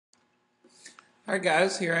Alright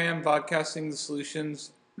guys, here I am broadcasting the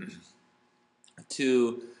solutions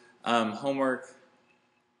to homework.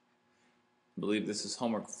 I believe this is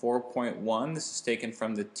homework 4.1. This is taken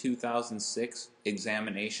from the 2006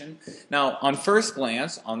 examination. Now, on first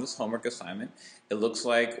glance on this homework assignment, it looks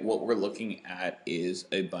like what we're looking at is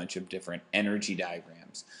a bunch of different energy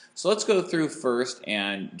diagrams. So let's go through first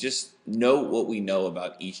and just note what we know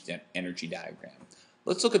about each energy diagram.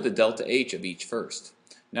 Let's look at the delta H of each first.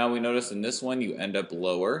 Now we notice in this one you end up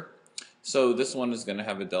lower. So this one is going to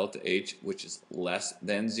have a delta H which is less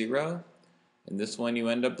than 0. In this one you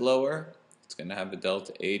end up lower. It's going to have a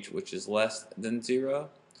delta H which is less than 0.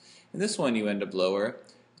 In this one you end up lower.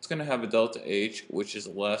 It's going to have a delta H which is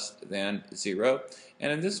less than 0.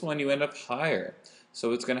 And in this one you end up higher.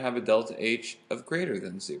 So it's going to have a delta H of greater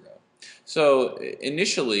than 0. So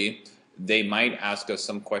initially they might ask us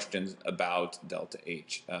some questions about delta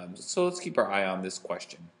H. So let's keep our eye on this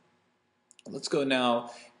question. Let's go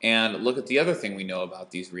now and look at the other thing we know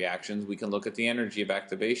about these reactions. We can look at the energy of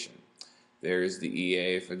activation. There's the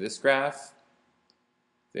EA for this graph.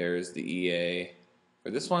 There's the EA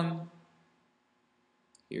for this one.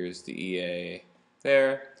 Here's the EA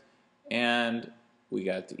there. And we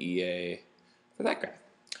got the EA for that graph.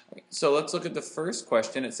 Okay, so let's look at the first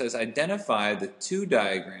question. It says identify the two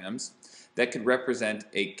diagrams that could represent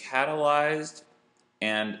a catalyzed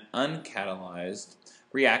and uncatalyzed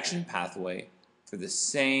reaction pathway for the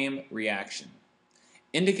same reaction.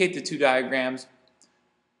 Indicate the two diagrams.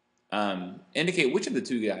 Indicate which of the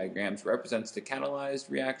two diagrams represents the catalyzed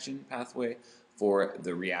reaction pathway for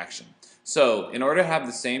the reaction. So in order to have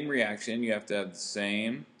the same reaction, you have to have the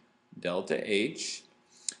same delta H.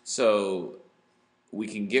 So we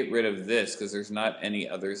can get rid of this because there's not any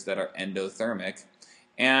others that are endothermic.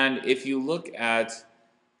 And if you look at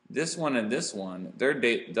this one and this one, their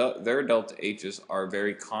delta H's are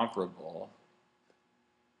very comparable.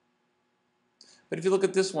 But if you look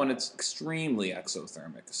at this one, it's extremely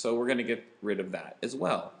exothermic. So we're going to get rid of that as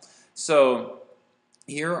well. So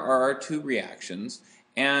here are our two reactions.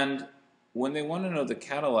 And when they want to know the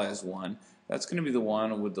catalyzed one, that's going to be the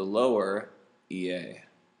one with the lower EA.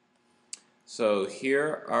 So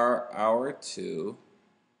here are our two.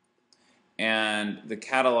 And the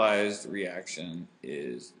catalyzed reaction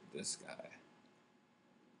is this guy.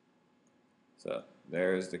 So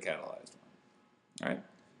there's the catalyzed one. All right.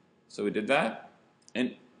 So we did that.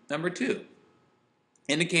 And number 2,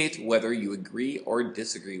 indicate whether you agree or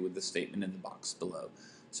disagree with the statement in the box below.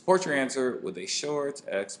 Support your answer with a short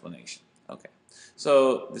explanation. Okay.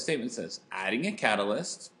 So the statement says adding a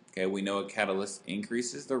catalyst. Okay, we know a catalyst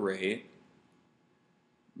increases the rate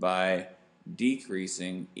by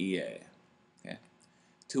decreasing EA.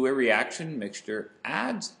 To a reaction mixture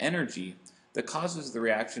adds energy that causes the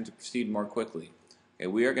reaction to proceed more quickly. Okay,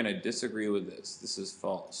 we are going to disagree with this. This is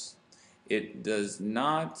false. It does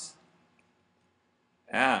not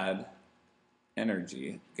add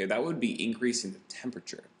energy. Okay, that would be increasing the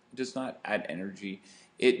temperature. It does not add energy.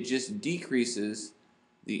 It just decreases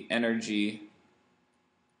the energy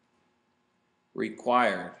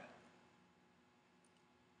required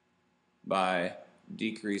by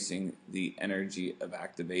decreasing the energy of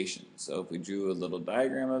activation. So if we drew a little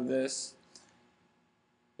diagram of this,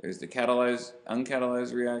 there's the catalyzed,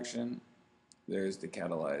 uncatalyzed reaction, there's the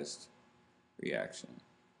catalyzed reaction.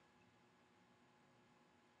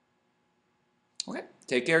 Okay,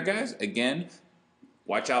 take care guys. Again,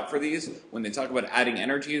 watch out for these. When they talk about adding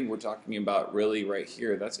energy, we're talking about really right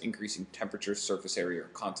here, that's increasing temperature, surface area, or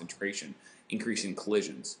concentration, increasing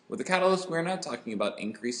collisions. With the catalyst, we're not talking about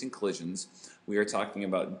increasing collisions. We are talking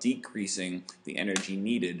about decreasing the energy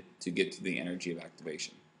needed to get to the energy of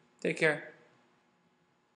activation. Take care.